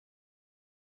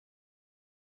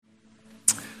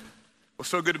Well,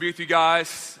 so good to be with you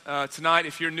guys tonight.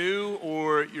 If you're new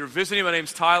or you're visiting, my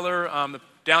name's Tyler. I'm the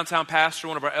downtown pastor,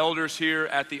 one of our elders here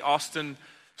at the Austin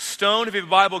Stone. If you have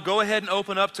a Bible, go ahead and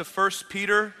open up to 1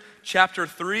 Peter chapter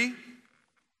 3.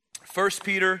 1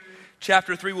 Peter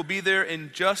chapter 3 will be there in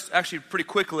actually pretty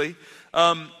quickly.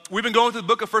 We've been going through the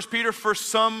book of 1 Peter for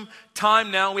some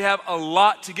time now. We have a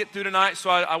lot to get through tonight,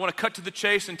 so I want to cut to the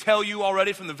chase and tell you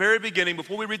already from the very beginning,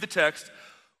 before we read the text,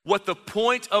 what the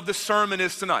point of the sermon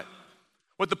is tonight.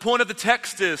 What the point of the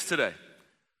text is today.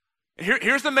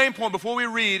 Here's the main point before we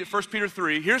read 1 Peter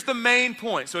 3. Here's the main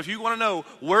point. So if you want to know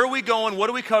where are we going, what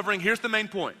are we covering, here's the main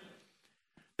point.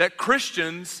 That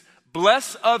Christians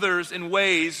bless others in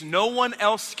ways no one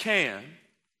else can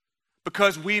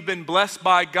because we've been blessed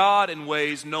by God in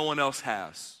ways no one else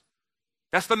has.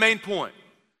 That's the main point.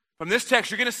 From this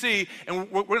text, you're going to see, and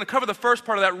we're going to cover the first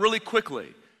part of that really quickly,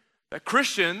 that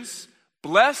Christians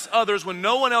bless others when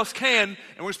no one else can, and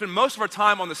we're going to spend most of our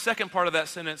time on the second part of that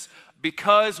sentence,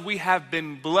 because we have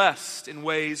been blessed in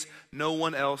ways no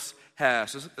one else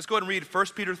has. So let's go ahead and read 1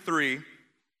 Peter 3,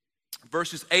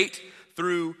 verses 8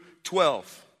 through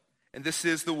 12. And this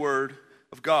is the word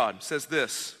of God. It says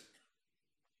this: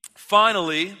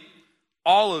 "Finally,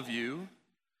 all of you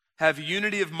have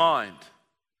unity of mind,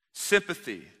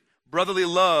 sympathy, brotherly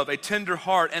love, a tender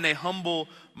heart, and a humble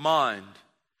mind.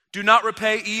 Do not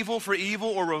repay evil for evil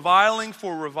or reviling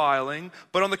for reviling,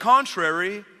 but on the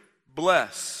contrary,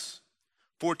 bless.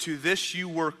 For to this you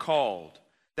were called,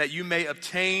 that you may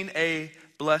obtain a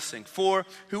blessing. For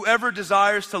whoever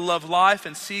desires to love life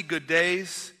and see good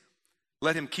days,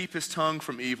 let him keep his tongue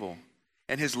from evil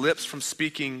and his lips from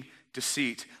speaking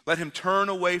deceit. Let him turn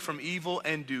away from evil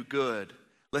and do good.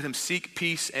 Let him seek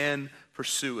peace and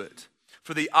pursue it.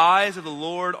 For the eyes of the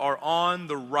Lord are on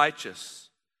the righteous,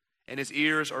 and his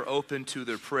ears are open to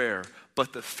their prayer.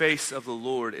 But the face of the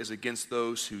Lord is against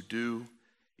those who do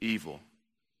evil."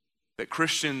 That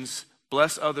Christians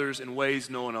bless others in ways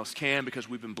no one else can because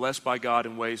we've been blessed by God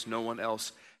in ways no one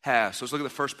else has. So let's look at the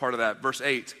first part of that, verse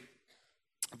 8.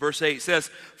 Verse 8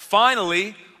 says,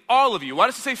 "Finally, all of you." Why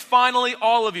does it say finally,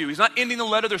 all of you? He's not ending the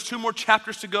letter. There's 2 more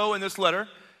chapters to go in this letter.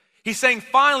 He's saying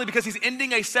finally because he's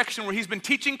ending a section where he's been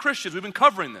teaching Christians. We've been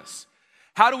covering this.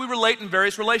 How do we relate in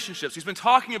various relationships? He's been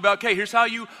talking about, okay, here's how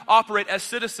you operate as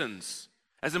citizens,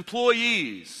 as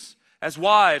employees, as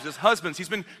wives, as husbands. He's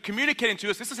been communicating to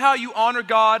us, this is how you honor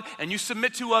God and you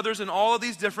submit to others in all of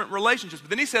these different relationships. But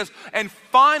then he says, and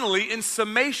finally, in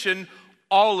summation,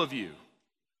 all of you,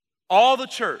 all the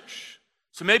church.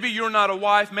 So maybe you're not a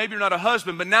wife, maybe you're not a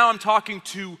husband, but now I'm talking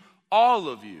to all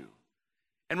of you.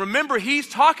 And remember, he's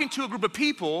talking to a group of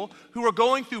people who are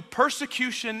going through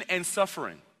persecution and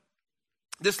suffering.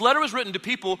 This letter was written to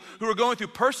people who are going through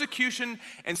persecution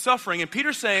and suffering. And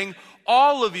Peter's saying,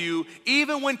 all of you,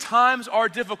 even when times are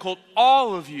difficult,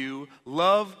 all of you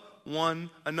love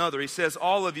one another. He says,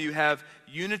 all of you have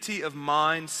unity of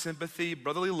mind, sympathy,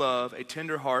 brotherly love, a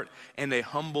tender heart, and a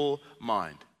humble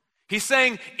mind. He's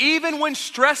saying, even when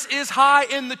stress is high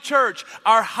in the church,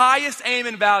 our highest aim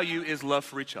and value is love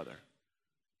for each other.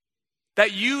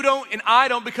 That you don't and I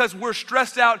don't, because we're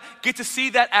stressed out, get to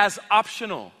see that as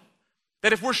optional.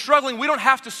 That if we're struggling, we don't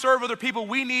have to serve other people.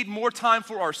 We need more time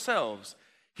for ourselves.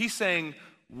 He's saying,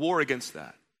 war against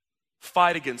that.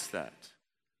 Fight against that.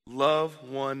 Love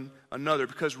one another.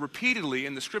 Because repeatedly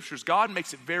in the scriptures, God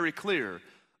makes it very clear.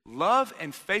 Love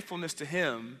and faithfulness to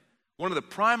him, one of the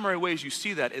primary ways you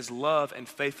see that is love and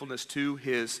faithfulness to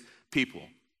his people.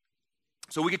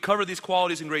 So we could cover these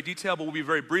qualities in great detail, but we'll be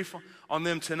very brief on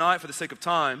them tonight for the sake of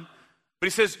time. But he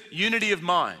says unity of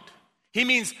mind. He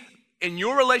means in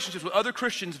your relationships with other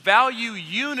Christians, value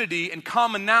unity and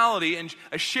commonality and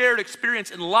a shared experience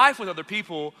in life with other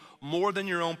people more than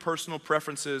your own personal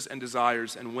preferences and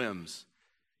desires and whims.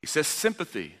 He says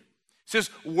sympathy. He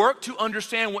says work to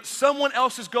understand what someone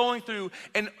else is going through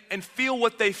and feel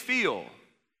what they feel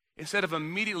instead of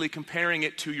immediately comparing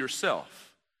it to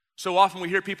yourself. So often we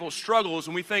hear people's struggles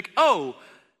and we think, oh,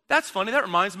 that's funny, that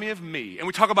reminds me of me. And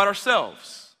we talk about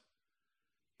ourselves.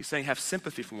 He's saying have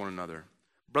sympathy for one another.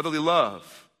 Brotherly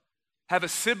love. Have a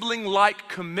sibling-like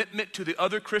commitment to the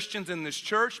other Christians in this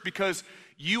church because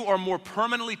you are more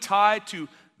permanently tied to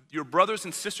your brothers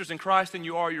and sisters in Christ than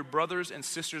you are your brothers and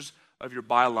sisters of your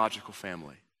biological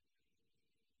family.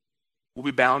 We'll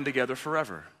be bound together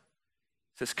forever.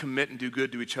 It says commit and do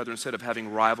good to each other instead of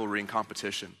having rivalry and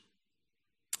competition.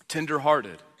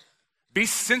 Tender-hearted. Be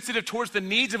sensitive towards the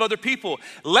needs of other people.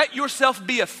 Let yourself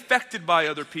be affected by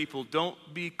other people. Don't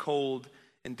be cold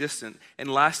and distant.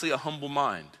 And lastly, a humble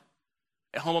mind.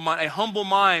 A humble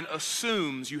mind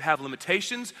assumes you have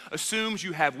limitations, assumes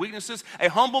you have weaknesses. A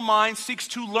humble mind seeks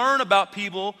to learn about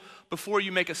people before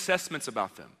you make assessments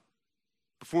about them.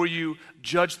 Before you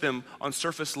judge them on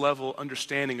surface level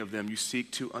understanding of them, you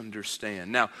seek to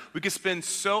understand. Now, we could spend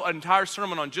an entire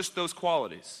sermon on just those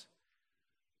qualities.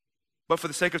 But for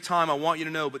the sake of time, I want you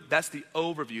to know, but that's the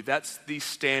overview. That's the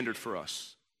standard for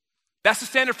us. That's the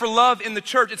standard for love in the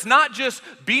church. It's not just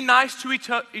be nice to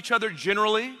each other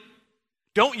generally.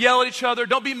 Don't yell at each other.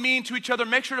 Don't be mean to each other.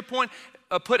 Make sure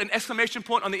to put an exclamation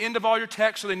point on the end of all your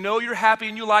texts so they know you're happy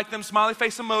and you like them. Smiley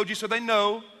face emoji so they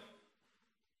know.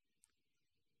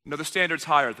 No, the standard's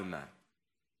higher than that.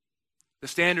 The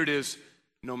standard is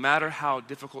no matter how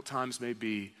difficult times may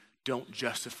be, don't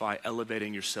justify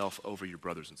elevating yourself over your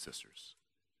brothers and sisters.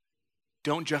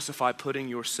 Don't justify putting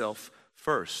yourself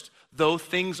first. Though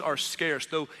things are scarce,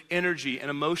 though energy and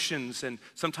emotions and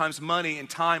sometimes money and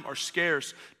time are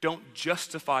scarce, don't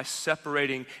justify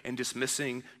separating and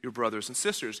dismissing your brothers and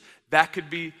sisters. That could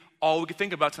be all we could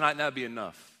think about tonight, and that would be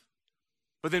enough.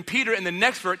 But then Peter in the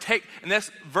next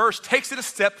verse takes it a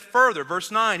step further.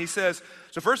 Verse 9, he says,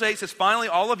 so verse 8 says, finally,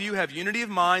 all of you have unity of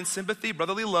mind, sympathy,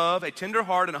 brotherly love, a tender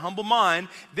heart, and a humble mind.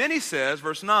 Then he says,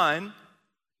 verse 9,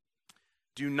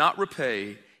 do not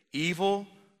repay evil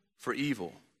for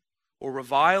evil, or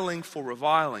reviling for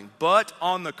reviling, but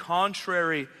on the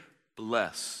contrary,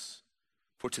 bless.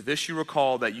 For to this you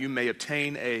recall that you may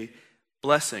obtain a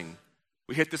blessing.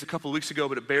 We hit this a couple of weeks ago,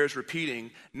 but it bears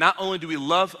repeating. Not only do we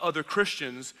love other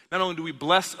Christians, not only do we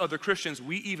bless other Christians,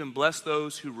 we even bless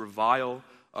those who revile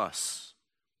us.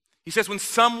 He says when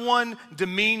someone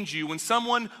demeans you, when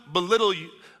someone belittles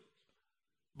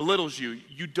you,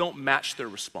 you don't match their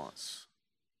response.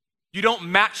 You don't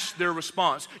match their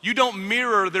response. You don't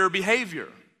mirror their behavior.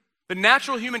 The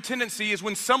natural human tendency is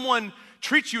when someone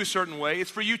treats you a certain way, it's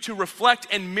for you to reflect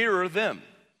and mirror them.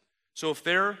 So if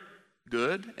they're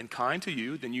good and kind to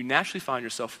you, then you naturally find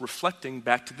yourself reflecting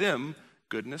back to them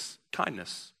goodness,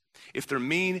 kindness. If they're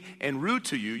mean and rude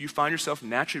to you, you find yourself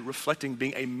naturally reflecting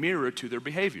being a mirror to their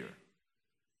behavior.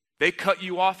 They cut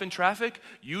you off in traffic,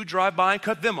 you drive by and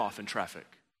cut them off in traffic.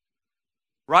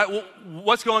 Right? Well,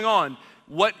 what's going on?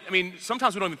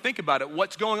 Sometimes we don't even think about it.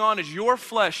 What's going on is your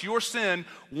flesh, your sin,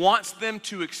 wants them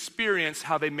to experience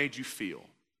how they made you feel.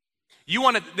 You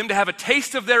wanted them to have a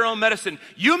taste of their own medicine.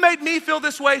 You made me feel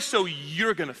this way, so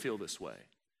you're going to feel this way.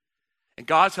 And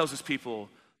God tells his people,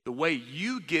 the way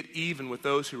you get even with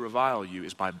those who revile you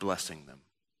is by blessing them.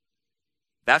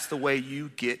 That's the way you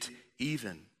get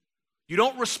even. You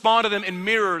don't respond to them and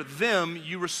mirror them.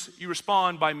 You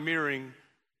respond by mirroring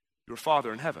your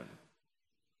Father in heaven.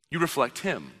 You reflect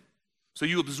him. So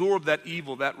you absorb that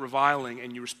evil, that reviling,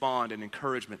 and you respond in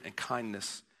encouragement and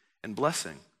kindness and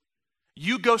blessing.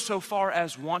 You go so far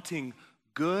as wanting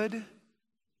good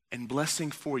and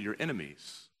blessing for your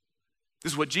enemies.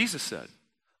 This is what Jesus said.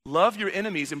 Love your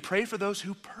enemies and pray for those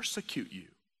who persecute you.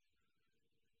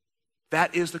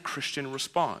 That is the Christian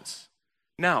response.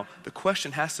 Now, the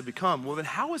question has to become, well, then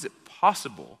how is it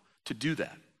possible to do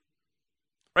that?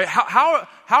 Right? How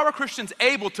are Christians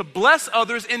able to bless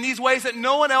others in these ways that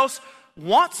no one else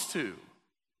wants to?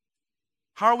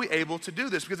 How are we able to do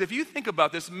this? Because if you think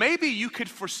about this, maybe you could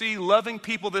foresee loving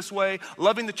people this way,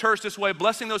 loving the church this way,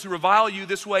 blessing those who revile you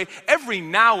this way every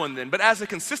now and then. But as a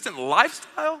consistent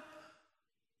lifestyle,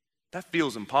 that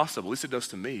feels impossible. At least it does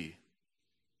to me.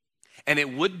 And it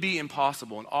would be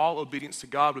impossible, and all obedience to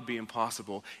God would be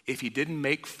impossible if he didn't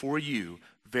make for you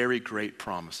very great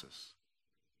promises.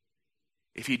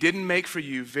 If he didn't make for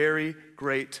you very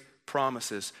great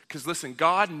promises. Because listen,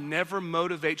 God never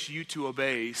motivates you to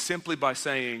obey simply by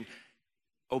saying,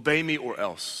 obey me or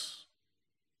else.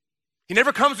 He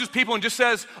never comes to his people and just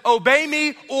says, obey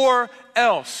me or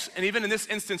else. And even in this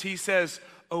instance, he says,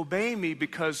 obey me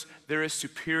because there is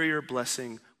superior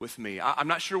blessing with me. I'm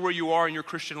not sure where you are in your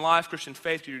Christian life, Christian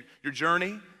faith, your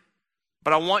journey,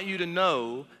 but I want you to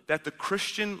know that the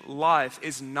Christian life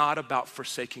is not about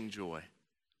forsaking joy.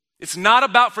 It's not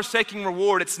about forsaking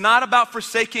reward. It's not about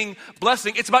forsaking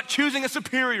blessing. It's about choosing a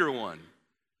superior one.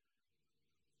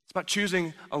 It's about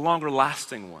choosing a longer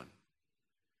lasting one.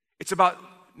 It's about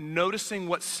noticing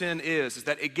what sin is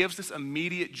that it gives this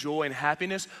immediate joy and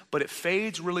happiness, but it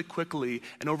fades really quickly,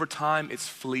 and over time it's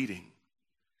fleeting.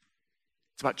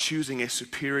 It's about choosing a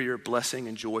superior blessing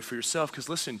and joy for yourself, because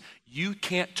listen, you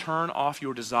can't turn off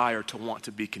your desire to want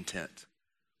to be content.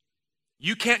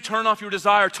 You can't turn off your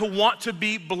desire to want to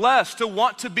be blessed, to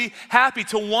want to be happy,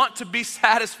 to want to be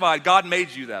satisfied. God made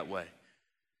you that way.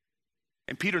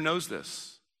 And Peter knows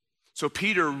this. So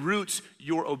Peter roots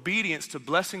your obedience to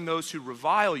blessing those who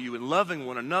revile you and loving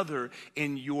one another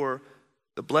in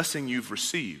the the blessing you've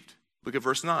received. Look at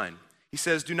verse 9. He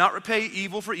says, do not repay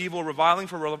evil for evil, reviling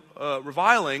for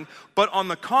reviling, but on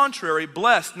the contrary,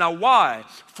 blessed. Now why?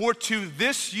 For to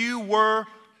this you were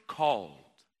called.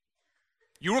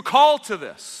 You were called to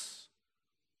this,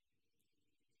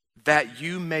 that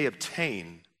you may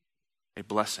obtain a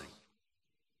blessing.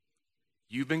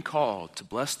 You've been called to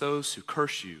bless those who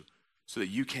curse you so that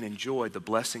you can enjoy the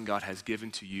blessing God has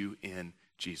given to you in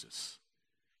Jesus.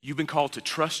 You've been called to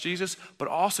trust Jesus, but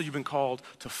also you've been called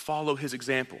to follow his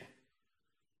example.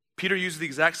 Peter uses the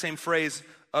exact same phrase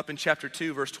up in chapter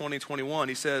 2, verse 20 and 21.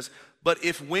 He says, but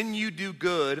if when you do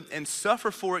good and suffer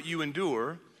for it you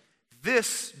endure,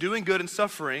 this, doing good and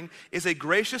suffering, is a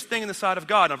gracious thing in the sight of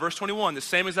God. Now verse 21, the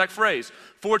same exact phrase.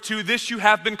 For to this you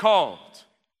have been called.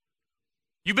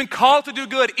 You've been called to do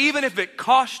good, even if it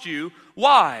cost you.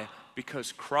 Why?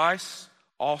 Because Christ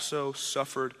also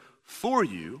suffered for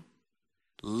you,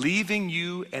 leaving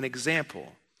you an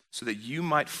example so that you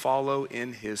might follow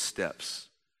in his steps.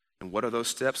 And what are those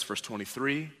steps? Verse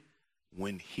 23,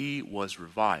 when he was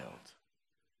reviled,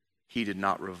 he did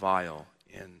not revile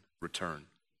in return.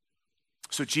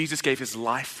 So Jesus gave his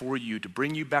life for you to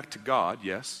bring you back to God,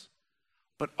 yes,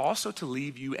 but also to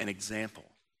leave you an example.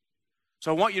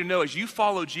 So I want you to know, as you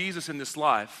follow Jesus in this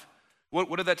life,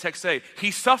 what did that text say? He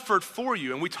suffered for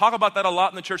you. And we talk about that a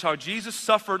lot in the church, how Jesus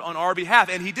suffered on our behalf,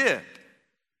 and he did.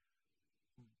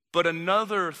 But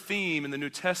another theme in the New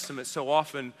Testament, so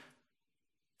often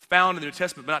found in the New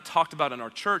Testament but not talked about in our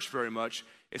church very much,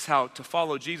 is how to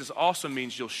follow Jesus also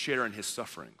means you'll share in his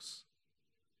sufferings.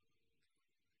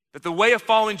 That the way of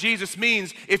following Jesus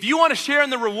means if you want to share in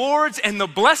the rewards and the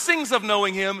blessings of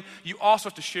knowing him, you also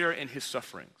have to share in his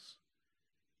sufferings.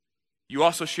 You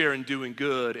also share in doing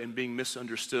good and being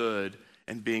misunderstood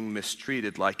and being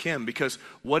mistreated like him. Because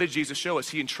what did Jesus show us?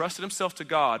 He entrusted himself to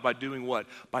God by doing what?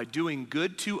 By doing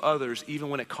good to others even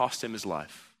when it cost him his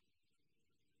life.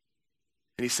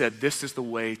 And he said, this is the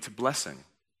way to blessing.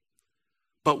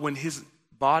 But when his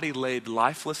body laid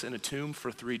lifeless in a tomb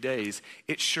for 3 days,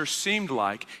 it sure seemed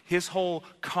like his whole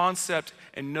concept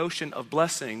and notion of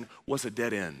blessing was a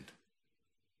dead end.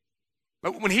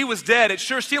 But when he was dead, it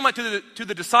sure seemed like to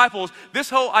the disciples, this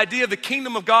whole idea of the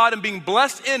kingdom of God and being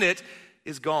blessed in it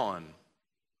is gone.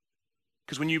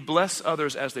 Because when you bless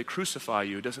others as they crucify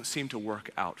you, it doesn't seem to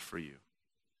work out for you.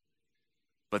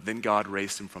 But then God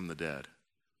raised him from the dead.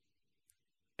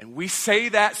 And we say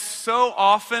that so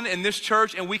often in this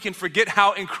church, and we can forget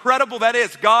how incredible that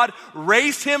is. God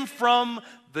raised him from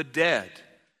the dead,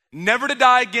 never to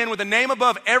die again, with a name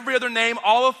above every other name.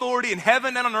 All authority in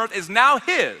heaven and on earth is now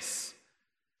his.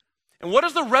 And what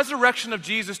does the resurrection of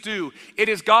Jesus do? It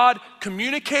is God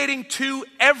communicating to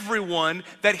everyone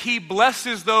that he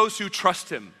blesses those who trust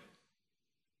him.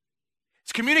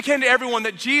 It's communicating to everyone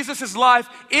that Jesus' life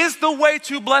is the way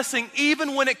to blessing,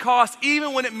 even when it costs,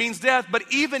 even when it means death. But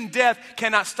even death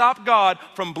cannot stop God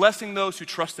from blessing those who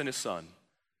trust in his Son.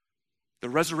 The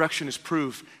resurrection is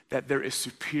proof that there is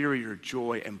superior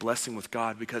joy and blessing with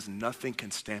God because nothing can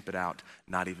stamp it out,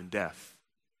 not even death.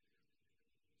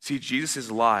 See,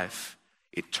 Jesus' life,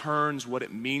 it turns what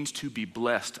it means to be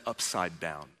blessed upside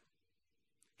down.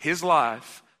 His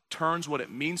life turns what it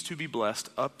means to be blessed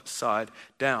upside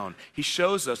down. He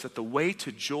shows us that the way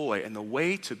to joy and the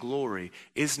way to glory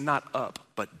is not up,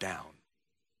 but down.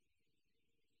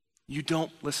 You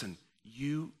don't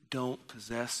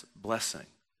possess blessing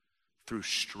through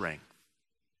strength,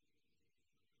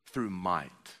 through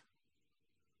might,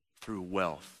 through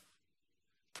wealth,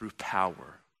 through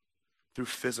power, through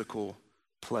physical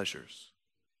pleasures.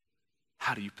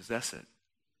 How do you possess it?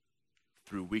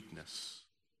 Through weakness,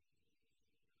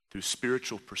 through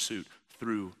spiritual pursuit,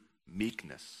 through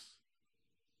meekness.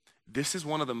 This is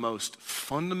one of the most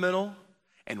fundamental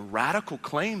and radical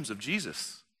claims of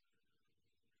Jesus.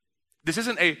 This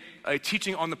isn't a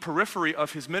teaching on the periphery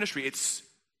of his ministry. It's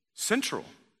central.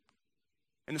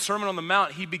 In the Sermon on the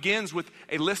Mount, he begins with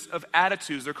a list of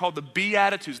attitudes. They're called the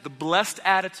Beatitudes, the blessed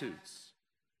attitudes.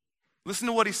 Listen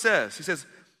to what he says. He says,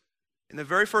 in the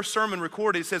very first sermon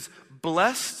recorded, he says,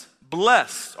 blessed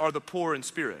are the poor in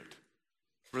spirit,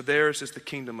 for theirs is the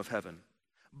kingdom of heaven.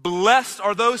 Blessed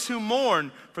are those who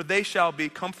mourn, for they shall be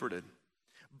comforted.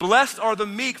 Blessed are the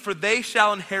meek, for they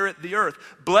shall inherit the earth.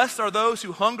 Blessed are those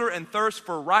who hunger and thirst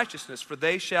for righteousness, for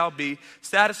they shall be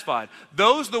satisfied.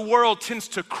 Those the world tends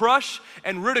to crush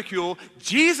and ridicule,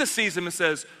 Jesus sees them and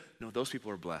says, no, those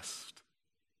people are blessed.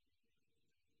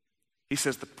 He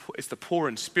says it's the poor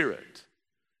in spirit,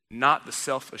 not the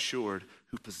self-assured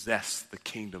who possess the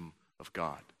kingdom of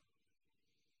God.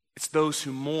 It's those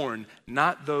who mourn,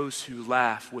 not those who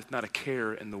laugh with not a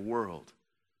care in the world.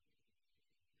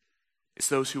 It's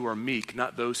those who are meek,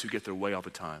 not those who get their way all the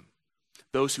time.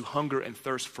 Those who hunger and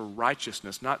thirst for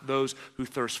righteousness, not those who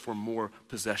thirst for more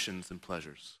possessions and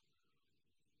pleasures.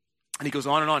 And he goes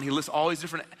on and on. He lists all these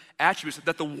different attributes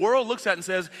that the world looks at and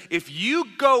says, if you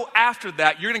go after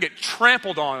that, you're going to get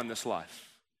trampled on in this life.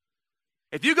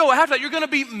 If you go after that, you're going to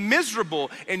be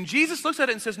miserable. And Jesus looks at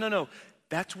it and says, no,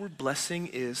 that's where blessing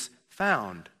is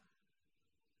found.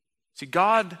 See,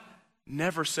 God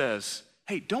never says,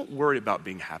 hey, don't worry about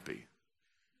being happy.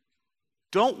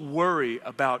 Don't worry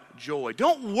about joy.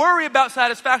 Don't worry about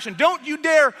satisfaction. Don't you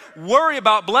dare worry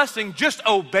about blessing. Just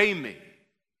obey me.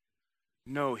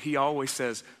 No, he always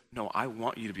says, no, I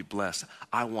want you to be blessed.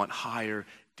 I want higher,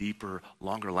 deeper,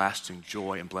 longer lasting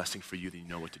joy and blessing for you that you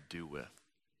know what to do with.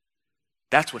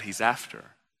 That's what he's after.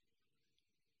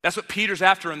 That's what Peter's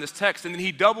after in this text. And then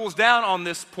he doubles down on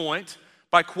this point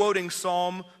by quoting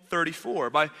Psalm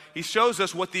 34. He shows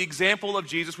us what the example of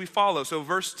Jesus we follow. So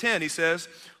verse 10, he says,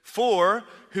 for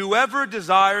whoever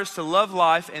desires to love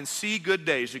life and see good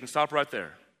days, you can stop right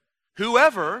there.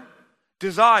 Whoever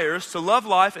desires to love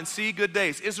life and see good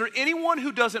days. Is there anyone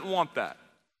who doesn't want that?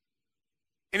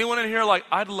 Anyone in here like,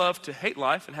 I'd love to hate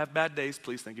life and have bad days,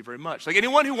 please, thank you very much. Like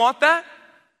anyone who want that?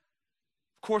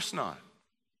 Of course not.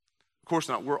 Of course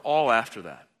not. We're all after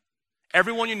that.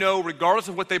 Everyone you know, regardless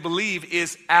of what they believe,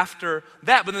 is after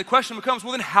that. But then the question becomes,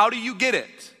 well, then how do you get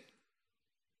it?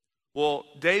 Well,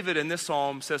 David in this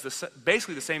psalm says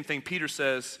basically the same thing Peter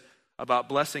says about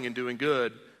blessing and doing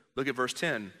good. Look at verse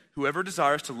 10. Whoever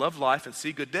desires to love life and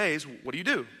see good days, what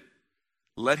do?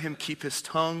 Let him keep his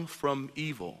tongue from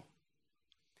evil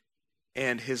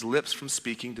and his lips from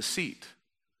speaking deceit.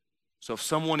 So if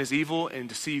someone is evil and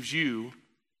deceives you,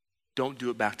 don't do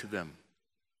it back to them.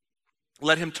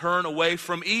 Let him turn away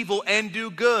from evil and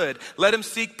do good. Let him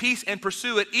seek peace and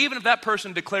pursue it, even if that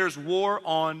person declares war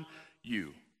on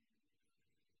you.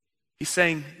 He's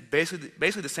saying basically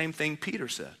the same thing Peter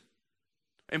said.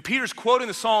 And Peter's quoting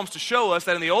the Psalms to show us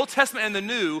that in the Old Testament and the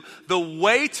New, the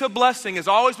way to blessing has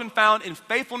always been found in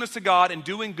faithfulness to God and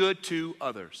doing good to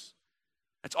others.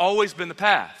 That's always been the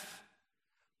path.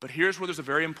 But here's where there's a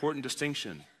very important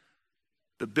distinction.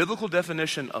 The biblical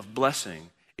definition of blessing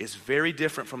is very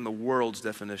different from the world's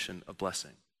definition of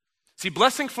blessing. See,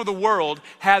 blessing for the world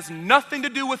has nothing to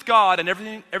do with God and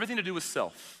everything to do with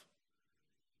self.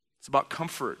 It's about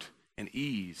comfort and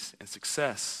ease and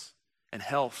success and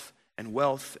health and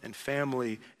wealth and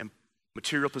family and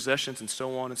material possessions and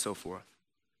so on and so forth.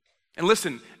 And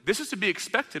listen, this is to be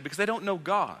expected because they don't know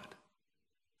God.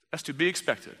 That's to be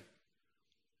expected.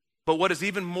 But what is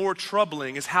even more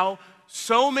troubling is how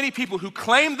so many people who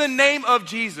claim the name of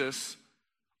Jesus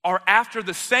are after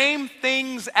the same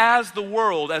things as the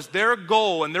world, as their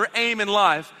goal and their aim in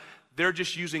life. They're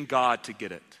just using God to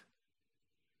get it.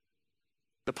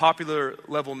 The popular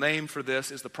level name for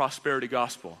this is the prosperity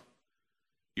gospel.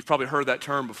 You've probably heard that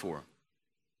term before.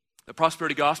 The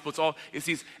prosperity gospel, it's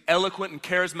these eloquent and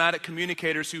charismatic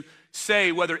communicators who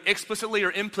say, whether explicitly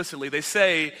or implicitly, they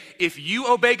say, if you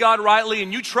obey God rightly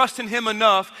and you trust in Him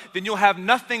enough, then you'll have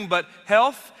nothing but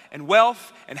health and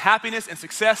wealth and happiness and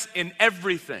success in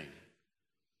everything.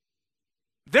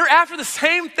 They're after the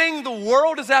same thing the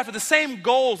world is after, the same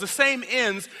goals, the same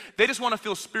ends. They just want to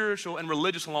feel spiritual and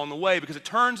religious along the way because it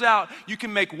turns out you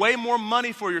can make way more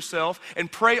money for yourself and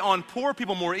prey on poor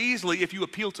people more easily if you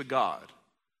appeal to God.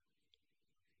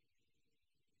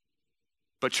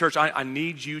 But church, I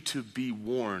need you to be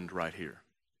warned right here.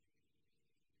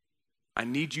 I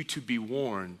need you to be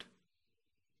warned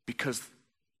because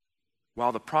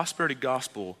while the prosperity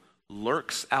gospel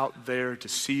lurks out there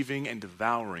deceiving and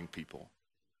devouring people,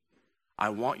 I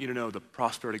want you to know the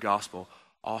prosperity gospel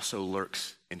also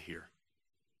lurks in here.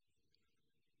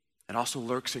 It also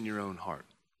lurks in your own heart.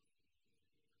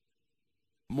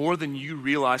 More than you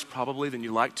realize probably, than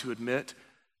you like to admit,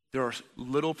 there are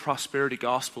little prosperity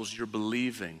gospels you're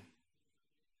believing.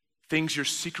 Things you're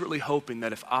secretly hoping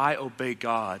that if I obey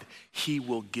God, He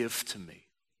will give to me.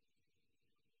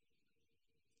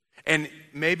 And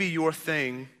maybe your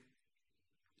thing,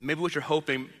 maybe what you're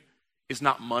hoping is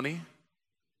not money.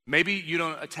 Maybe you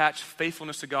don't attach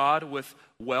faithfulness to God with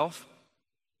wealth.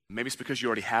 Maybe it's because you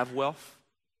already have wealth.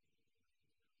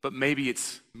 But maybe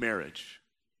it's marriage.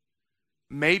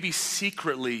 Maybe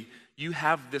secretly you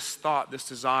have this thought, this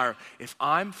desire, if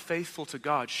I'm faithful to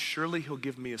God, surely He'll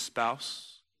give me a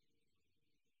spouse.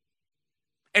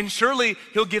 And surely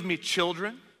He'll give me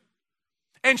children.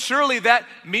 And surely that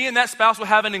me and that spouse will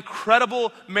have an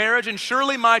incredible marriage. And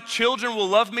surely my children will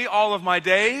love me all of my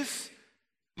days.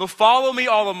 They'll follow me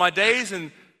all of my days.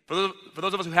 And for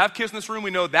those of us who have kids in this room, we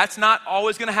know that's not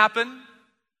always going to happen.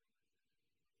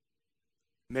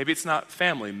 Maybe it's not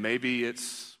family. Maybe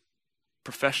it's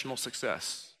professional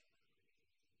success.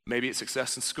 Maybe it's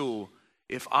success in school.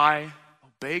 If I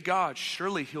obey God,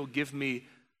 surely he'll give me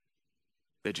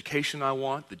the education I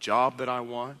want, the job that I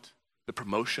want, the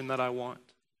promotion that I want.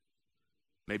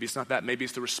 Maybe it's not that. Maybe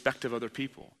it's the respect of other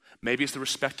people. Maybe it's the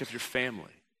respect of your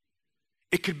family.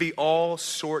 It could be all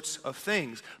sorts of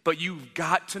things, but you've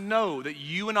got to know that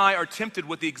you and I are tempted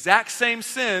with the exact same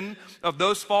sin of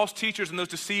those false teachers and those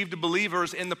deceived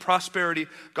believers in the prosperity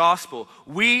gospel.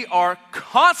 We are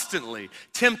constantly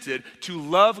tempted to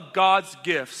love God's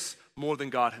gifts more than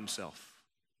God himself.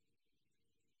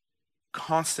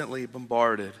 Constantly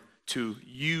bombarded to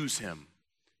use him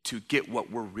to get what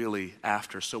we're really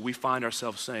after. So we find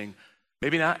ourselves saying,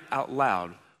 maybe not out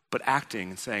loud, but acting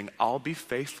and saying, I'll be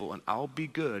faithful and I'll be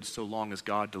good so long as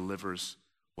God delivers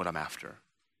what I'm after.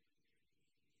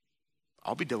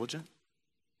 I'll be diligent.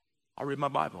 I'll read my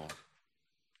Bible.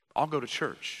 I'll go to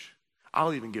church.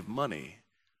 I'll even give money,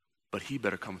 but he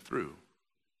better come through.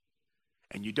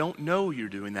 And you don't know you're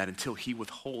doing that until he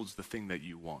withholds the thing that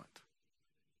you want.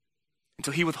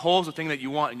 Until he withholds the thing that you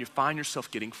want and you find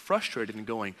yourself getting frustrated and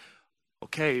going,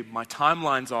 okay, my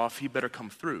timeline's off, he better come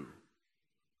through.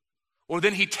 Or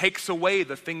then he takes away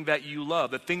the thing that you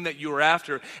love, the thing that you are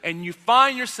after, and you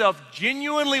find yourself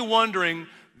genuinely wondering,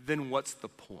 then what's the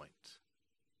point?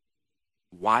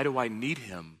 Why do I need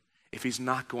him if he's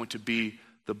not going to be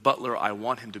the butler I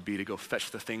want him to be to go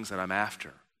fetch the things that I'm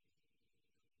after?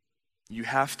 You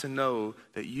have to know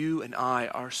that you and I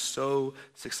are so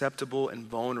susceptible and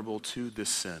vulnerable to this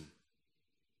sin.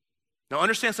 Now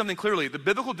understand something clearly. The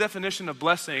biblical definition of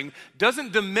blessing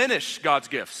doesn't diminish God's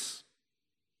gifts.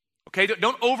 Okay,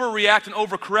 don't overreact and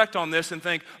overcorrect on this and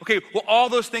think, okay, well, all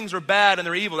those things are bad and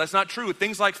they're evil. That's not true.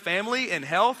 Things like family and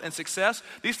health and success,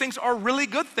 these things are really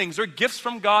good things. They're gifts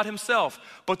from God himself.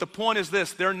 But the point is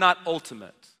this, they're not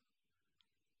ultimate.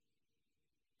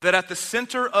 That at the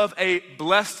center of a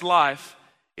blessed life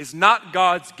is not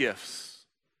God's gifts,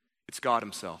 it's God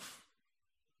himself.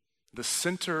 The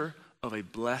center of a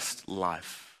blessed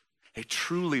life, a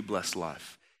truly blessed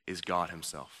life, is God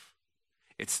himself.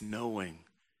 It's knowing,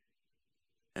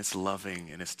 it's loving,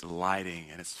 and it's delighting,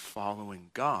 and it's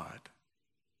following God.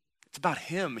 It's about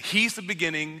him. He's the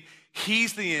beginning,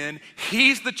 he's the end,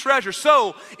 he's the treasure.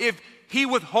 So if he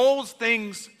withholds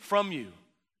things from you,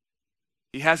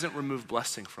 he hasn't removed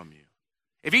blessing from you.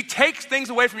 If he takes things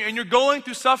away from you and you're going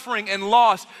through suffering and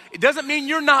loss, it doesn't mean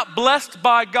you're not blessed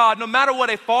by God. No matter what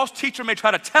a false teacher may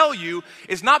try to tell you,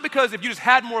 it's not because if you just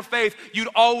had more faith, you'd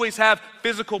always have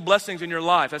physical blessings in your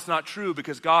life. That's not true,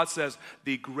 because God says,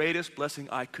 the greatest blessing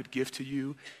I could give to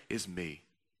you is me.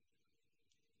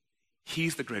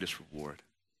 He's the greatest reward.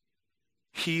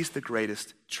 He's the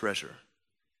greatest treasure.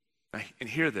 And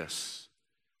hear this.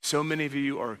 So many of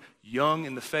you are young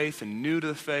in the faith and new to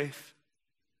the faith.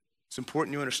 It's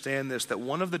important you understand this, that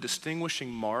one of the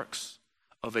distinguishing marks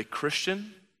of a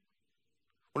Christian,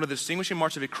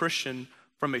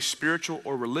 from a spiritual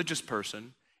or religious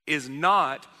person is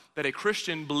not that a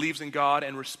Christian believes in God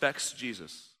and respects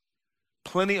Jesus.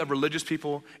 Plenty of religious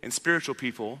people and spiritual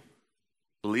people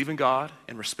believe in God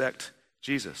and respect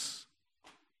Jesus.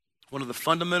 One of the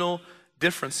fundamental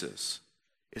differences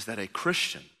is that a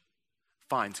Christian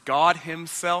finds God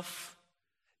himself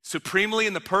supremely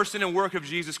in the person and work of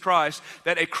Jesus Christ,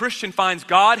 that a Christian finds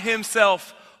God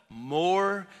himself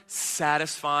more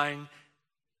satisfying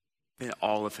than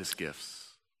all of his gifts.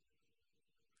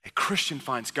 A Christian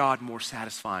finds God more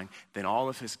satisfying than all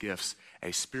of his gifts.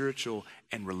 A spiritual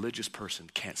and religious person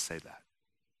can't say that.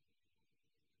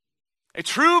 A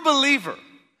true believer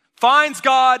finds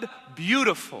God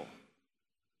beautiful,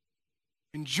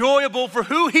 enjoyable for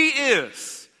who he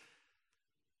is.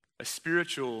 A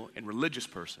spiritual and religious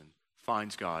person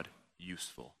finds God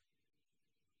useful.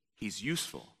 He's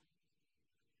useful.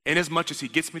 Inasmuch as he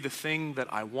gets me the thing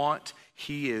that I want,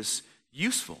 he is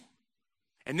useful.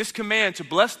 And this command to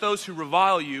bless those who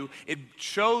revile you, it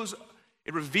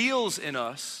reveals in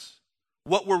us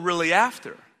what we're really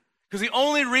after. Because the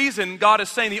only reason, God is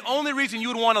saying, the only reason you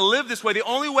would want to live this way, the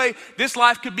only way this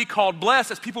life could be called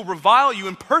blessed as people revile you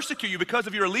and persecute you because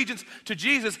of your allegiance to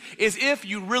Jesus is if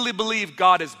you really believe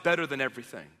God is better than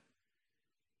everything.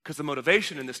 Because the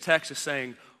motivation in this text is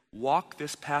saying, walk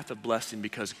this path of blessing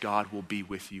because God will be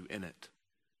with you in it.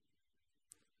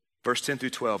 Verse 10 through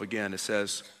 12, again, it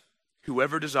says,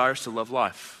 whoever desires to love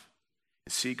life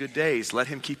and see good days, let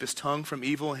him keep his tongue from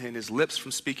evil and his lips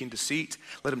from speaking deceit.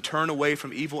 Let him turn away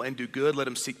from evil and do good. Let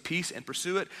him seek peace and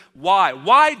pursue it. Why?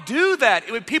 Why do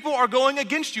that when people are going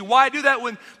against you? Why do that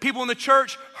when people in the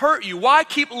church hurt you? Why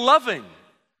keep loving?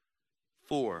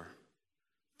 For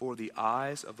For the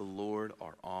eyes of the Lord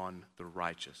are on the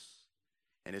righteous,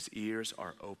 and his ears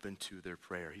are open to their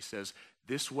prayer. He says,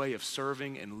 this way of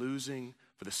serving and losing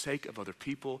for the sake of other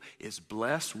people is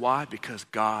blessed. Why? Because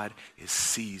God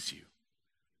sees you.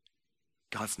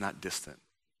 God's not distant.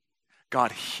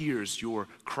 God hears your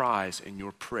cries and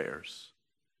your prayers.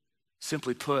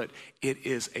 Simply put, it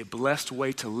is a blessed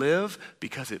way to live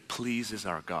because it pleases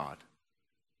our God.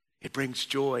 It brings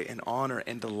joy and honor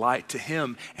and delight to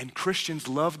him. And Christians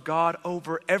love God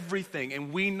over everything.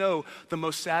 And we know the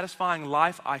most satisfying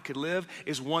life I could live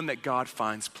is one that God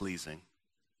finds pleasing.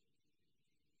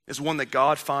 Is one that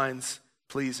God finds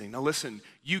pleasing. Now listen,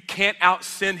 you can't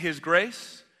out-sin his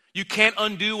grace. You can't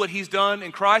undo what he's done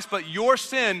in Christ, but your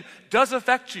sin does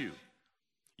affect you.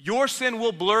 Your sin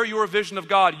will blur your vision of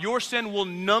God. Your sin will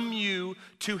numb you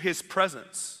to his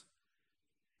presence.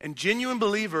 And genuine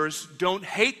believers don't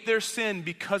hate their sin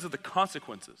because of the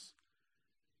consequences.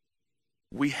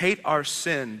 We hate our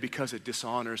sin because it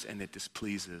dishonors and it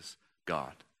displeases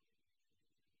God.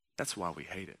 That's why we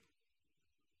hate it.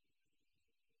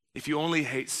 If you only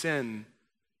hate sin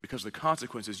because of the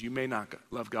consequences, you may not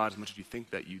love God as much as you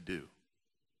think that you do.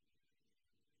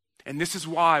 And this is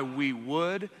why we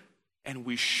would and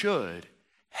we should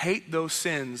hate those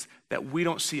sins that we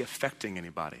don't see affecting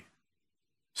anybody.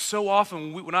 So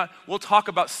often, we'll talk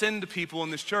about sin to people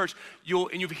in this church,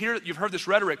 you've heard this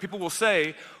rhetoric. People will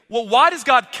say, well, why does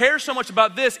God care so much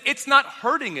about this? It's not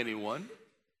hurting anyone.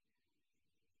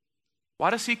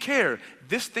 Why does he care?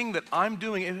 This thing that I'm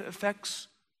doing, it affects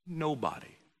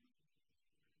nobody.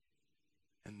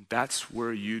 And that's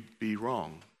where you'd be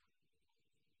wrong.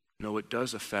 No, it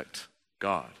does affect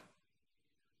God.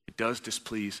 It does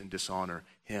displease and dishonor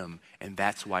him, and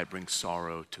that's why it brings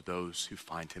sorrow to those who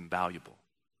find him valuable.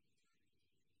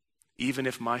 Even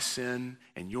if my sin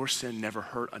and your sin never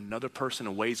hurt another person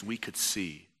in ways we could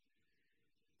see,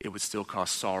 it would still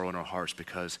cause sorrow in our hearts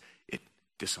because it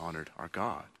dishonored our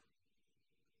God.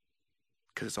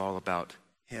 Because it's all about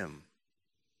him.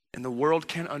 And the world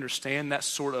can't understand that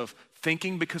sort of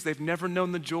thinking because they've never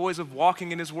known the joys of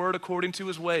walking in his word according to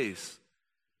his ways.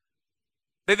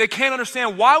 They can't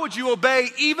understand, why would you obey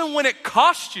even when it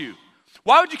costs you?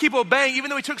 Why would you keep obeying even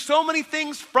though he took so many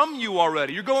things from you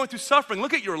already? You're going through suffering.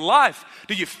 Look at your life.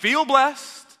 Do you feel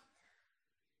blessed?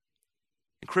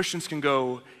 And Christians can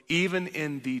go, even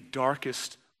in the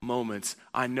darkest moments,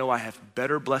 I know I have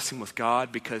better blessing with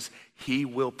God because he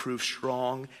will prove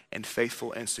strong and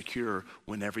faithful and secure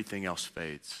when everything else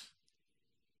fades.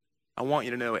 I want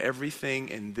you to know everything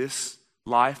in this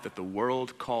life that the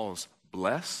world calls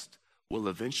blessed will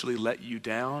eventually let you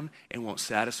down and won't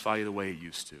satisfy you the way it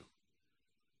used to.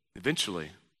 Eventually.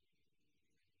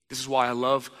 This is why I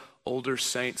love older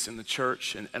saints in the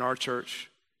church and in our church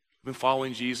who've been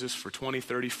following Jesus for 20,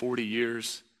 30, 40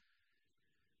 years.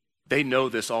 They know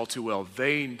this all too well.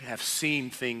 They have seen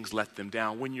things let them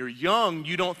down. When you're young,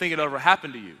 you don't think it'll ever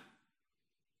happen to you.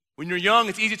 When you're young,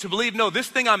 it's easy to believe, no, this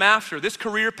thing I'm after, this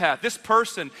career path, this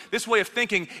person, this way of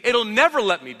thinking, it'll never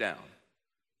let me down.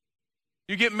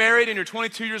 You get married and you're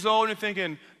 22 years old and you're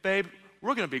thinking, babe,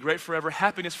 we're going to be great forever,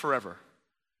 happiness forever.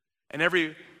 And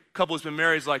every couple who's been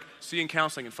married is like, see you in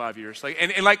counseling in 5 years.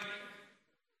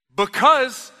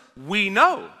 Because we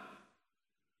know.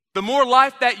 The more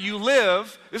life that you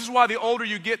live, this is why the older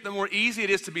you get, the more easy it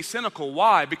is to be cynical.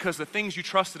 Why? Because the things you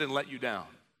trusted in let you down.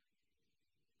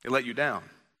 They let you down.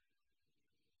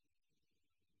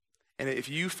 And if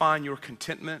you find your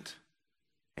contentment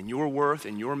and your worth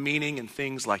and your meaning in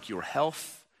things like your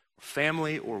health, or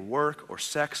family, or work, or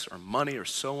sex, or money, or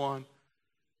so on,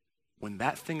 when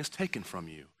that thing is taken from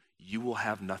you, you will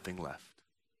have nothing left.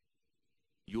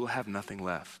 You will have nothing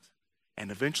left.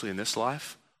 And eventually in this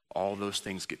life, all those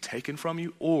things get taken from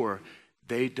you, or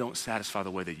they don't satisfy the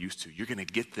way they used to. You're going to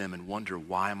get them and wonder,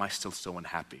 why am I still so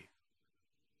unhappy?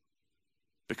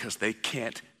 Because they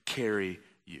can't carry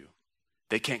you.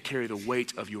 They can't carry the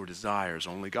weight of your desires.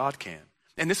 Only God can.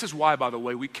 And this is why, by the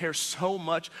way, we care so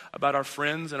much about our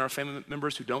friends and our family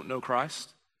members who don't know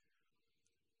Christ.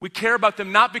 We care about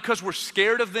them not because we're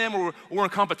scared of them or we're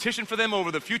in competition for them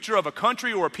over the future of a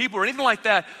country or a people or anything like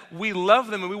that. We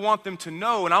love them and we want them to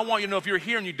know. And I want you to know, if you're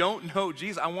here and you don't know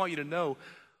Jesus, I want you to know,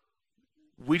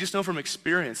 we just know from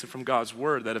experience and from God's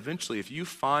word that eventually if you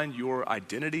find your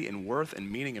identity and worth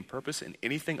and meaning and purpose in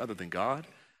anything other than God,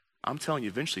 I'm telling you,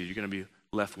 eventually you're going to be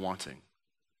left wanting.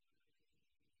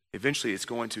 Eventually it's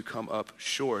going to come up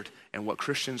short. And what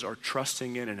Christians are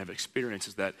trusting in and have experienced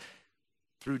is that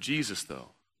through Jesus, though,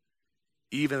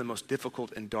 even in the most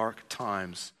difficult and dark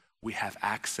times, we have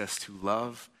access to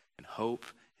love and hope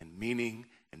and meaning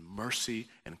and mercy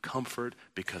and comfort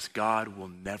because God will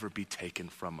never be taken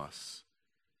from us.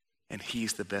 and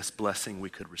he's the best blessing we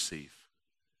could receive.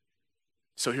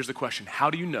 So here's the question.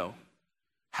 How do you know?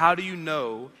 How do you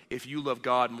know if you love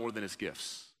God more than his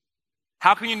gifts?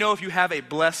 How can you know if you have a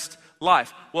blessed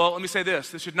life? Well, let me say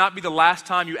this. This should not be the last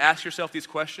time you ask yourself these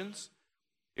questions.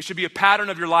 It should be a pattern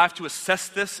of your life to assess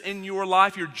this in your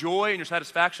life. Your joy and your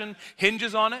satisfaction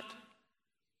hinges on it.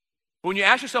 But when you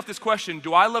ask yourself this question,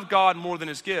 do I love God more than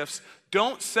his gifts?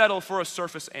 Don't settle for a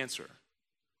surface answer.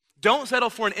 Don't settle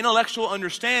for an intellectual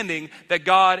understanding that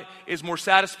God is more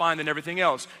satisfying than everything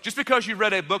else. Just because you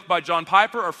read a book by John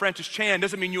Piper or Francis Chan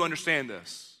doesn't mean you understand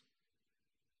this.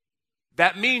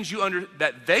 That means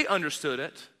that they understood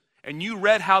it and you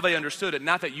read how they understood it,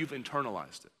 not that you've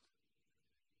internalized it.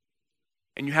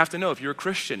 And you have to know, if you're a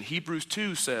Christian, Hebrews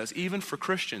 2 says, even for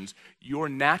Christians, your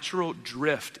natural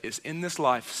drift is in this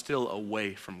life still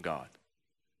away from God.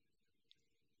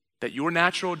 That your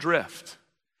natural drift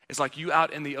is like you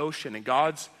out in the ocean and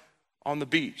God's on the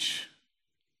beach.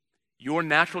 Your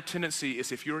natural tendency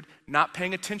is, if you're not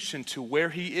paying attention to where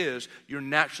he is, you're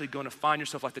naturally going to find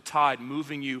yourself like the tide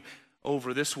moving you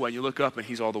over this way. You look up and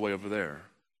he's all the way over there.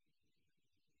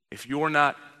 If you're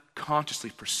not consciously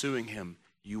pursuing him,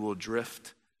 you will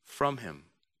drift from him.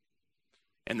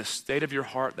 And the state of your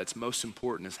heart that's most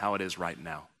important is how it is right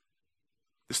now.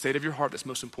 The state of your heart that's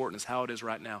most important is how it is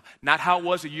right now. Not how it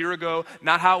was a year ago,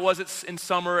 not how it was in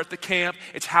summer at the camp.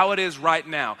 It's how it is right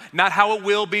now. Not how it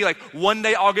will be, like one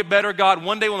day I'll get better, God.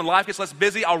 One day when life gets less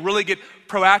busy, I'll really get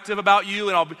proactive about you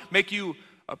and I'll make you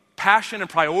a passion and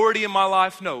priority in my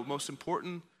life. No, most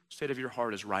important state of your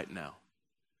heart is right now.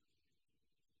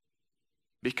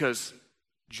 Because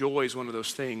joy is one of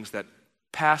those things that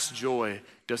past joy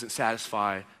doesn't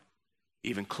satisfy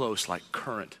even close like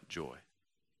current joy.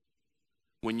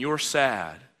 When you're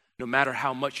sad, no matter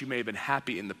how much you may have been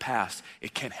happy in the past,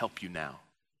 it can't help you now.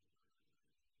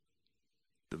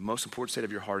 The most important state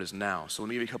of your heart is now. So let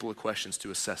me give you a couple of questions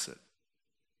to assess it.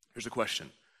 Here's a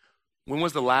question. When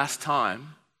was the last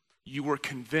time you were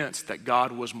convinced that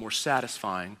God was more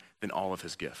satisfying than all of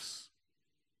his gifts?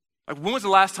 Like, when was the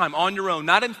last time on your own,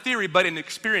 not in theory, but in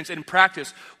experience and in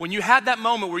practice, when you had that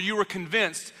moment where you were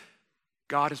convinced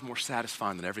God is more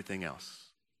satisfying than everything else?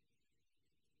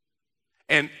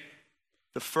 And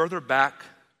the further back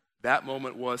that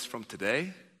moment was from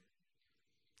today,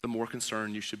 the more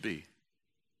concerned you should be.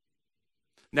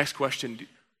 Next question,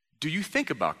 do you think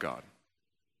about God?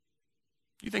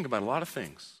 You think about a lot of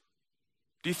things.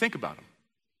 Do you think about him?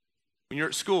 When you're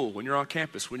at school, when you're on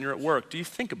campus, when you're at work, do you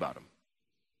think about him?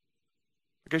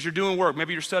 Because you're doing work,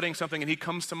 maybe you're studying something and he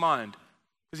comes to mind.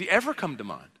 Does he ever come to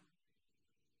mind?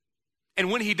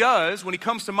 And when he does, when he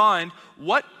comes to mind,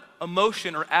 what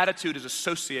emotion or attitude is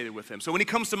associated with him? So when he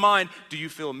comes to mind, do you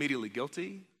feel immediately guilty?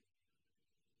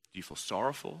 Do you feel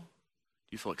sorrowful?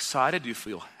 Do you feel excited? Do you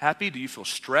feel happy? Do you feel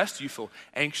stressed? Do you feel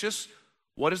anxious?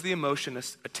 What is the emotion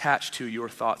that's attached to your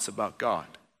thoughts about God?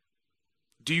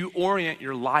 Do you orient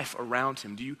your life around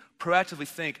him? Do you proactively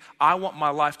think, I want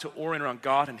my life to orient around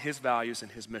God and his values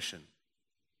and his mission?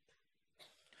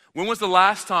 When was the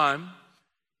last time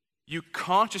you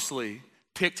consciously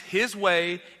picked his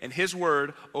way and his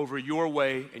word over your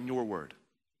way and your word?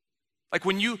 Like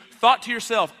when you thought to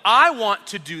yourself, I want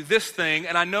to do this thing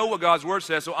and I know what God's word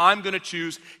says, so I'm going to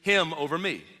choose him over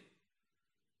me.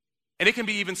 And it can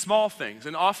be even small things.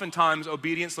 And oftentimes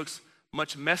obedience looks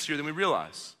much messier than we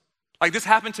realize. Like this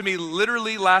happened to me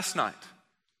literally last night.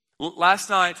 Last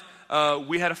night,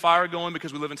 we had a fire going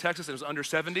because we live in Texas. It was under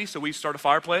 70, so we start a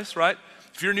fireplace, right?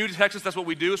 If you're new to Texas, that's what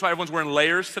we do. That's why everyone's wearing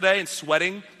layers today and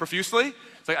sweating profusely.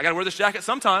 It's like, I got to wear this jacket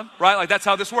sometime, right? Like that's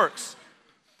how this works.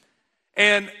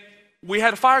 And we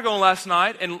had a fire going last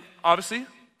night, and obviously,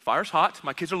 fire's hot.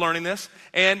 My kids are learning this.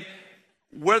 And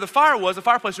where the fire was, the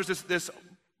fireplace, there's this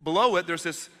below it, there's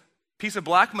this piece of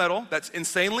black metal that's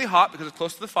insanely hot because it's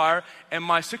close to the fire, and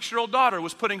my 6-year-old daughter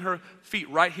was putting her feet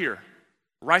right here,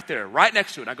 right there, right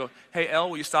next to it. And I go, hey,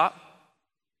 Elle, will you stop?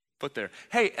 Foot there.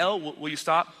 Hey, Elle, will you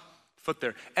stop? Foot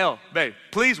there. Elle, babe,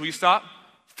 please, will you stop?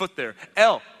 Foot there.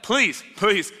 Elle, please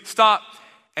stop.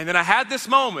 And then I had this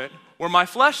moment where my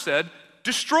flesh said,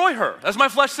 destroy her. That's what my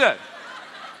flesh said.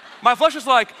 My flesh was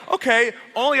like, okay,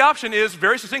 only option is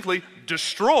very succinctly,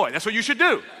 destroy. That's what you should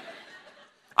do.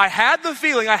 I had the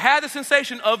feeling, I had the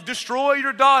sensation of destroy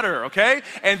your daughter, okay?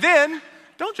 And then,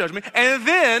 don't judge me, and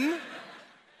then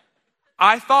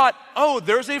I thought, oh,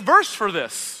 there's a verse for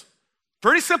this.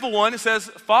 Pretty simple one. It says,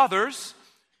 fathers,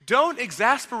 don't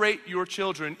exasperate your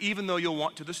children even though you'll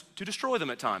want to destroy them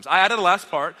at times. I added the last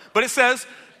part, but it says,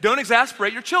 don't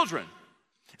exasperate your children.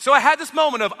 So I had this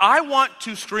moment of, I want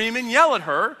to scream and yell at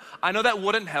her. I know that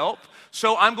wouldn't help,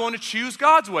 so I'm going to choose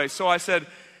God's way. So I said,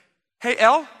 hey,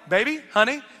 Elle, baby,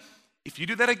 honey, if you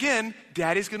do that again,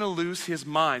 Daddy's going to lose his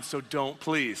mind, so don't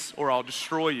please, or I'll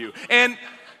destroy you. And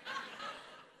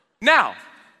now,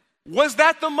 was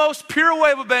that the most pure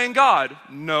way of obeying God?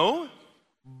 No,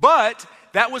 but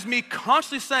that was me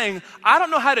constantly saying, I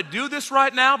don't know how to do this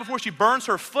right now before she burns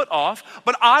her foot off,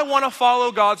 but I want to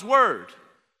follow God's word.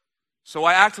 So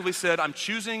I actively said, I'm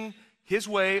choosing his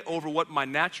way over what my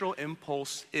natural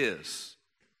impulse is.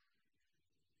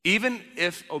 Even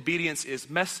if obedience is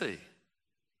messy.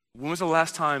 When was the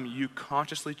last time you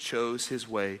consciously chose his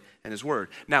way and his word?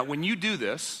 Now, when you do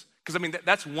this, because I mean,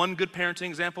 that's one good parenting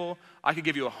example. I could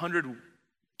give you 100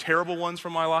 terrible ones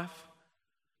from my life.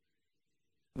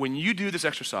 When you do this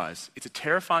exercise, it's a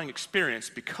terrifying experience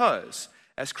because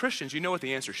as Christians, you know what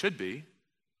the answer should be.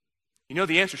 You know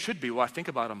the answer should be, well, I think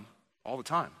about him all the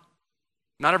time.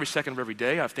 Not every second of every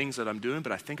day. I have things that I'm doing,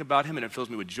 but I think about him and it fills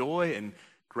me with joy and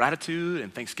gratitude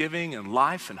and thanksgiving and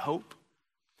life and hope.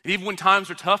 And even when times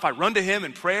are tough, I run to him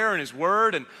in prayer and his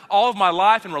word, and all of my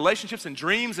life and relationships and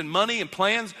dreams and money and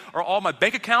plans, or all my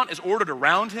bank account is ordered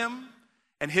around him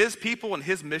and his people and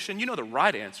his mission. You know the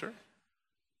right answer.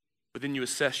 But then you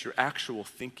assess your actual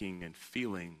thinking and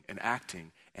feeling and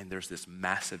acting, and there's this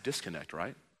massive disconnect,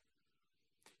 right?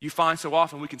 You find so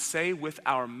often we can say with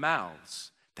our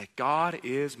mouths that God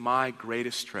is my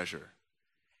greatest treasure.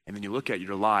 And then you look at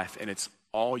your life, and it's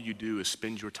all you do is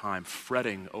spend your time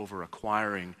fretting over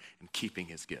acquiring and keeping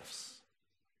his gifts.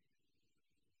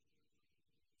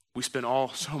 We spend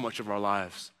so much of our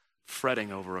lives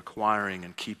fretting over acquiring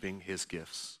and keeping his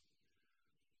gifts.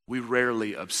 We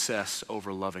rarely obsess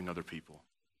over loving other people.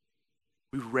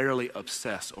 We rarely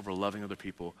obsess over loving other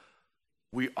people.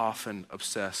 We often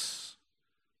obsess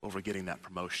over getting that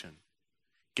promotion,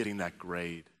 getting that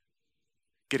grade,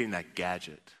 getting that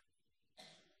gadget.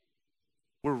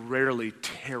 We're rarely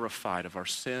terrified of our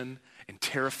sin and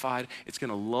terrified it's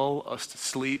going to lull us to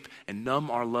sleep and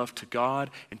numb our love to God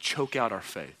and choke out our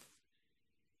faith.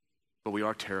 But we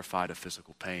are terrified of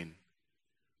physical pain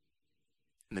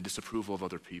and the disapproval of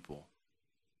other people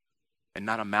and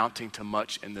not amounting to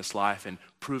much in this life and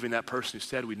proving that person who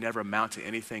said we'd never amount to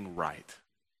anything right.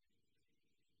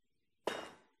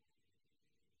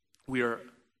 We are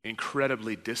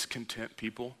incredibly discontent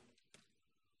people.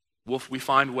 We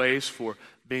find ways for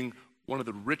being one of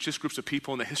the richest groups of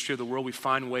people in the history of the world. We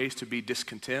find ways to be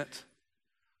discontent,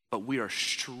 but we are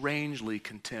strangely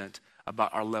content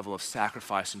about our level of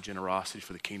sacrifice and generosity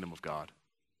for the kingdom of God.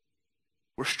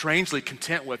 We're strangely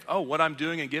content with, what I'm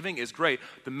doing and giving is great.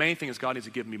 The main thing is God needs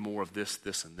to give me more of this,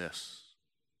 this, and this.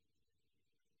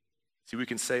 See, we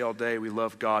can say all day we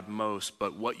love God most,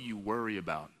 but what you worry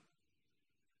about,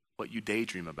 what you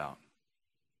daydream about,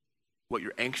 what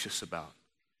you're anxious about,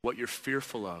 what you're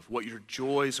fearful of, what your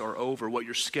joys are over, what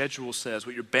your schedule says,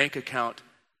 what your bank account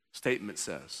statement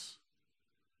says.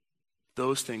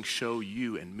 Those things show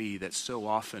you and me that so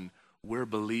often we're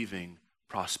believing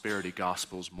prosperity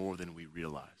gospels more than we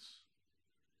realize.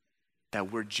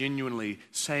 That we're genuinely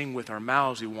saying with our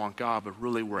mouths we want God, but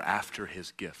really we're after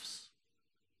his gifts.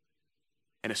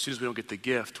 And as soon as we don't get the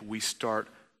gift, we start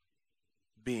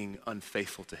being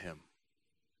unfaithful to him.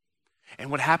 And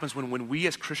what happens when we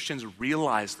as Christians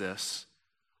realize this,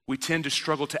 we tend to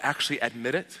struggle to actually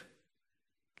admit it.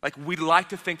 Like we'd like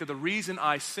to think that the reason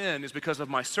I sin is because of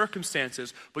my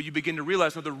circumstances, but you begin to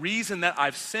realize, no, the reason that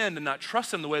I've sinned and not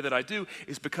trust him the way that I do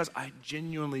is because I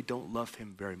genuinely don't love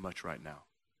him very much right now.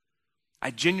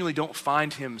 I genuinely don't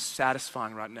find him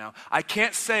satisfying right now. I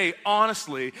can't say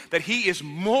honestly that he is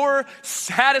more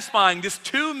satisfying just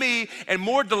to me and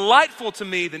more delightful to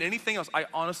me than anything else. I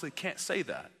honestly can't say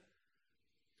that.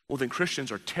 Well, then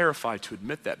Christians are terrified to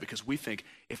admit that because we think,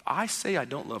 if I say I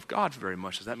don't love God very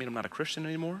much, does that mean I'm not a Christian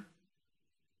anymore?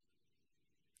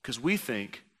 Because we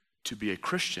think to be a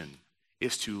Christian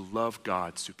is to love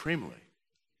God supremely.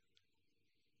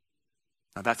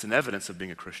 Now that's an evidence of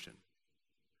being a Christian.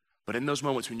 But in those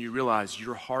moments when you realize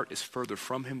your heart is further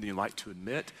from him than you like to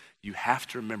admit, you have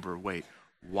to remember, wait,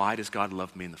 why does God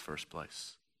love me in the first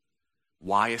place?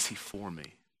 Why is he for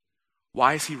me?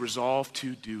 Why is he resolved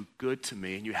to do good to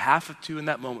me? And you have to, in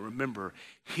that moment, remember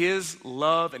his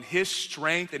love and his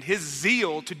strength and his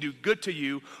zeal to do good to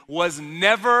you was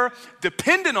never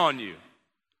dependent on you.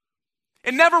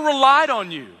 It never relied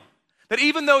on you. That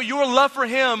even though your love for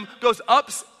him goes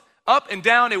up and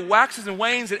down, it waxes and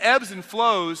wanes, it ebbs and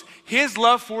flows, his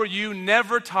love for you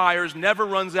never tires, never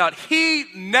runs out. He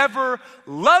never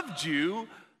loved you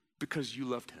because you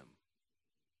loved him.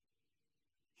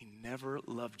 He never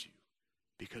loved you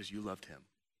because you loved him.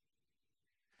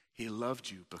 He loved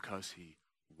you because he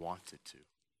wanted to.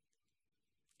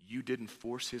 You didn't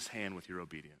force his hand with your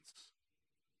obedience.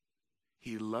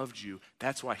 He loved you.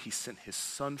 That's why he sent his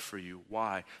son for you.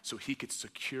 Why? So he could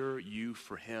secure you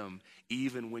for him.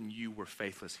 Even when you were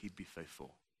faithless, he'd be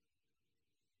faithful.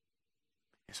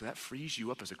 And so that frees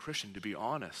you up as a Christian to be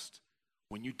honest.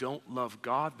 When you don't love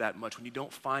God that much, when you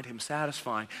don't find him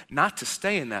satisfying, not to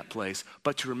stay in that place,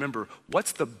 but to remember,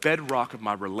 what's the bedrock of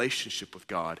my relationship with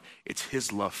God? It's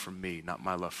his love for me, not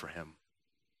my love for him.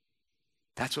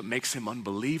 That's what makes him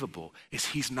unbelievable, is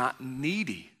he's not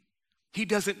needy. He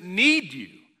doesn't need you.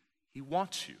 He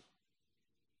wants you.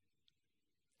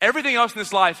 Everything else in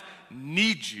this life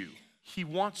needs you. He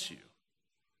wants you.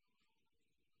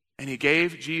 And he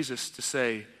gave Jesus to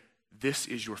say, this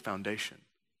is your foundation.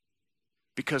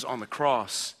 Because on the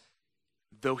cross,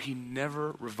 though he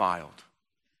never reviled,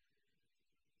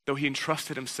 though he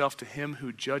entrusted himself to him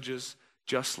who judges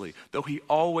justly, though he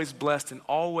always blessed and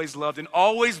always loved and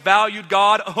always valued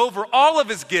God over all of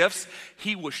his gifts,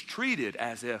 he was treated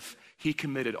as if he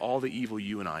committed all the evil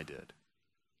you and I did.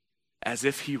 As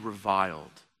if he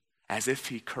reviled, as if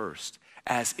he cursed,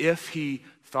 as if he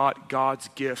thought God's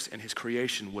gifts and his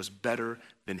creation was better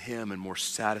than him and more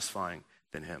satisfying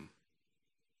than him.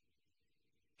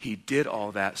 He did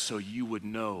all that so you would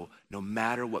know, no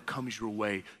matter what comes your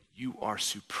way, you are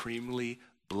supremely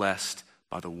blessed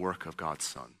by the work of God's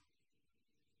Son.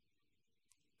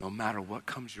 No matter what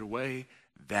comes your way,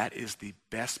 that is the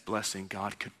best blessing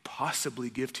God could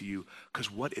possibly give to you,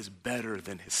 because what is better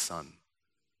than his Son?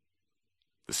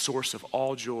 The source of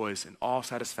all joys and all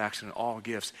satisfaction and all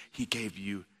gifts, he gave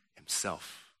you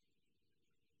himself.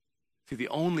 See, the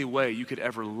only way you could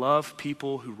ever love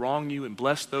people who wrong you and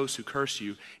bless those who curse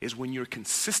you is when you're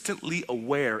consistently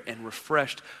aware and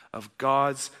refreshed of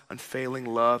God's unfailing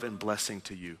love and blessing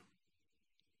to you.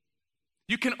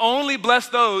 You can only bless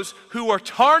those who are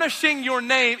tarnishing your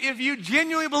name if you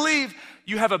genuinely believe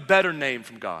you have a better name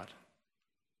from God.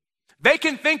 They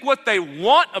can think what they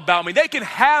want about me. They can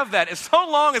have that. As so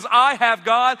long as I have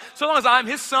God, so long as I'm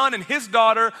his son and his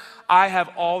daughter, I have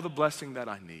all the blessing that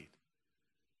I need.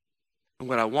 And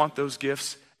when I want those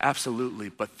gifts, absolutely,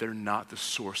 but they're not the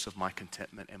source of my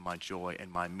contentment and my joy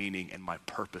and my meaning and my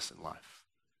purpose in life.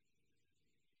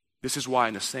 This is why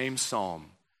in the same psalm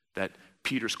that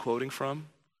Peter's quoting from,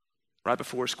 right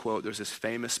before his quote, there's this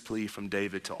famous plea from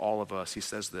David to all of us. He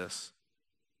says this,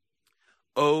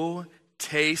 "Oh,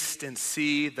 taste and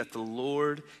see that the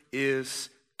Lord is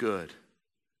good.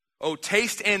 Oh,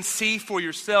 taste and see for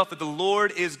yourself that the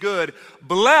Lord is good.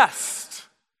 Blessed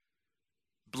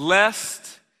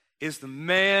is the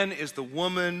man, is the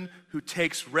woman who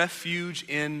takes refuge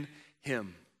in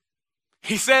him."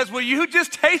 He says, will you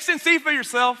just taste and see for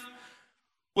yourself?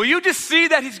 Will you just see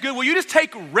that he's good? Will you just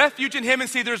take refuge in him and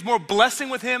see there's more blessing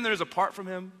with him than there is apart from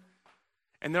him?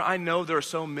 And I know there are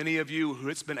so many of you who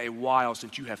it's been a while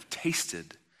since you have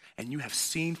tasted and you have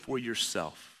seen for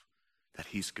yourself that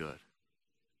he's good.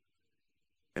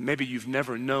 And maybe you've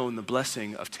never known the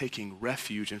blessing of taking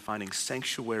refuge and finding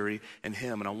sanctuary in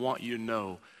him. And I want you to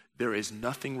know there is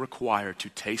nothing required to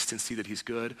taste and see that he's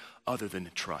good other than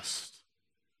trust.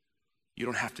 You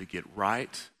don't have to get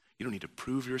right. You don't need to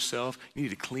prove yourself. You need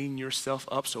to clean yourself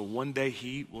up so one day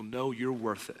he will know you're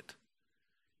worth it.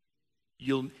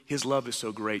 His love is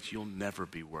so great, you'll never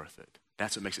be worth it.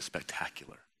 That's what makes it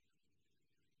spectacular.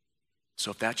 So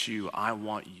if that's you, I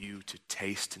want you to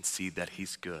taste and see that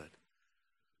he's good.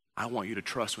 I want you to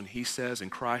trust when he says in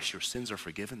Christ your sins are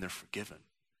forgiven, they're forgiven.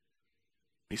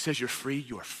 When he says you're free,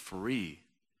 you're free.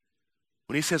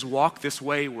 When he says walk this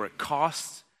way where it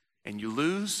costs and you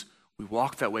lose, we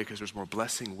walk that way because there's more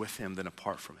blessing with him than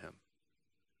apart from him.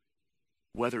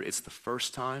 Whether it's the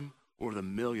first time or the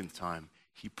millionth time,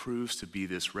 he proves to be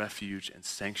this refuge and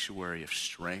sanctuary of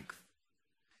strength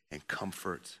and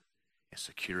comfort and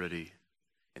security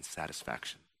and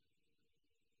satisfaction.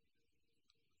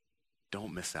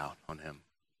 Don't miss out on him.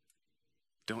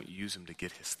 Don't use him to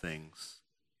get his things.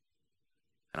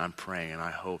 And I'm praying and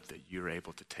I hope that you're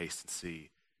able to taste and see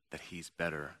that he's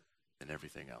better than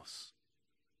everything else.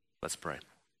 Let's pray.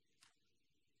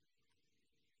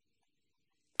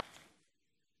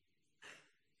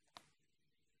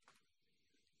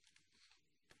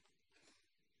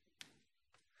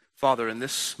 Father, in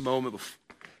this moment,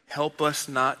 help us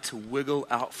not to wiggle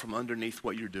out from underneath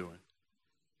what you're doing.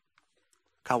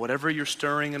 God, whatever you're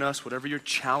stirring in us, whatever you're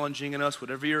challenging in us,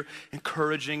 whatever you're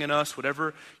encouraging in us,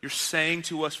 whatever you're saying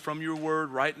to us from your word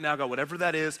right now, God, whatever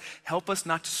that is, help us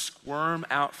not to squirm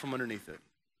out from underneath it.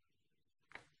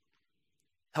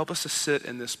 Help us to sit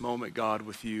in this moment, God,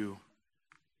 with you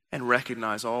and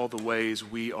recognize all the ways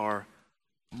we are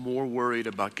more worried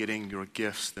about getting your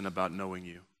gifts than about knowing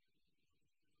you.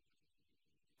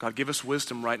 God, give us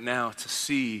wisdom right now to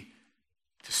see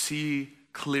to see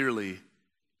clearly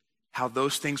how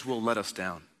those things will let us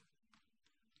down,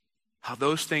 how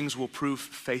those things will prove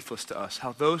faithless to us,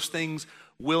 how those things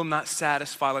will not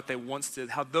satisfy like they once did,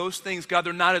 how those things, God,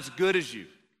 they're not as good as you.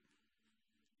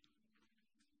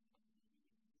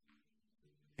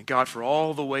 And God, for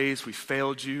all the ways we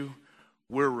failed you,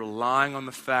 we're relying on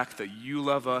the fact that you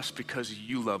love us because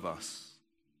you love us.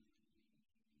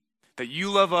 That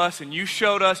you love us and you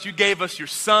showed us, you gave us your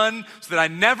son so that I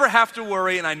never have to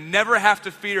worry and I never have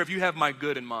to fear if you have my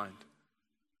good in mind.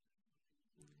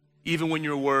 Even when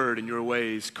your word and your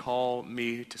ways call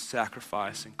me to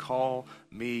sacrifice and call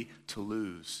me to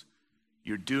lose,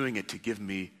 you're doing it to give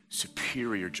me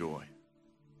superior joy.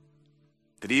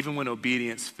 That even when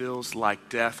obedience feels like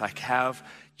death, I have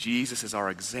Jesus as our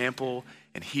example,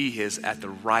 and he is at the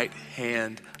right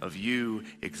hand of you,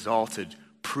 exalted,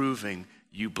 proving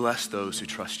you bless those who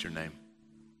trust your name.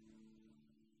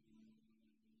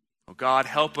 Oh God,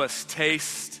 help us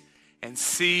taste and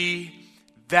see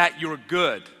that you're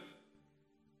good.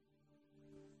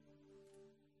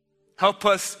 Help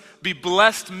us be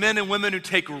blessed men and women who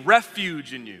take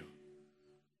refuge in you.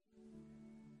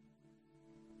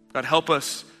 God, help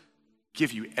us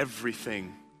give you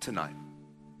everything tonight.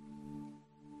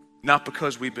 Not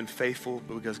because we've been faithful,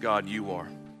 but because, God, you are.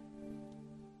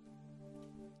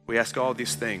 We ask all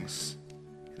these things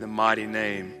in the mighty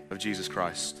name of Jesus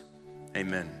Christ.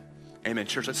 Amen. Amen.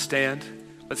 Church, let's stand.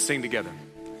 Let's sing together.